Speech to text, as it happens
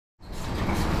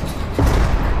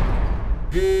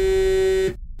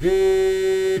Kenneth,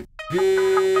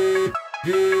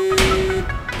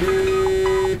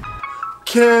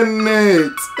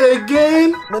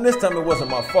 again? Man, this time it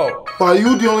wasn't my fault. But are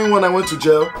you the only one that went to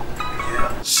jail?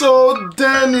 Yeah. So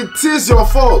then it is your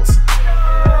fault.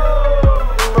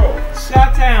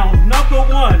 Chi-Town's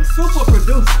 #1 super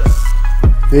producer.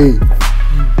 Hey, you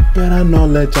better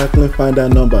not let Jacqueline find that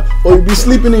number or you'll be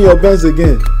sleeping in your beds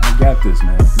again. I got this,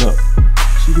 man. Look,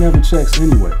 she never checks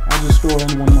anyway. I just store her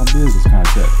in one of my business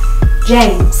contacts.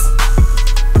 James,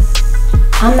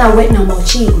 I'm not with no more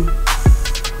cheating.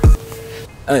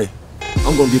 Hey,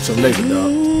 I'm gonna get you later,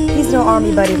 dog. He's no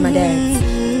army buddy of my dad's.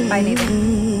 Bye, neighbor.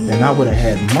 Then I would have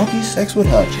had monkey sex with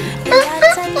her.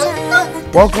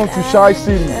 Welcome to Shy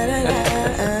City.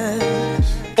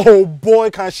 Oh boy,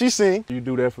 can she sing? You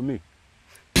do that for me.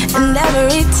 And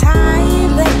every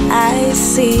time that I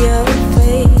see your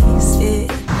face,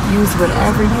 Use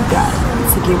whatever you got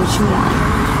to get what you want.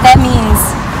 That means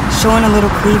showing a little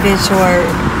cleavage or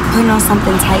putting on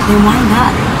something tight, then why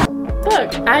not?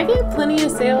 Look, I get plenty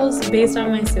of sales based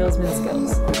on my salesman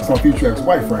skills. That's my future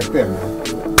ex-wife right there, man.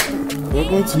 You're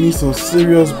going to need some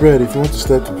serious bread if you want to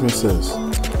step to Princess.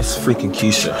 It's freaking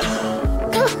Keisha.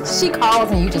 She calls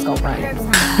and you just go run. You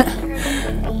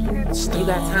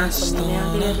got time for me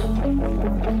now, baby?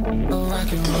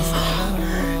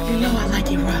 You know I like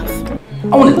it rough.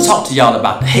 I want to talk to y'all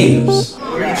about the haters.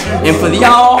 And for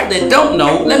y'all that don't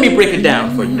know, let me break it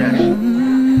down for you.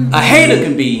 A hater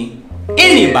can be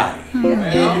anybody.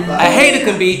 A hater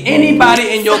can be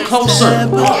anybody in your close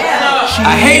circle.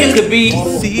 A hater could be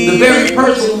the very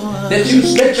person that you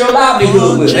spent your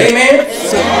livelihood with, amen?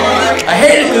 A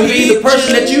hater could be the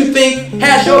person that you think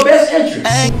has your best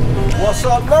interest. What's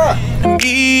up now?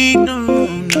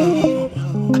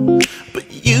 but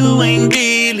you ain't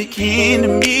really kin to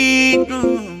me.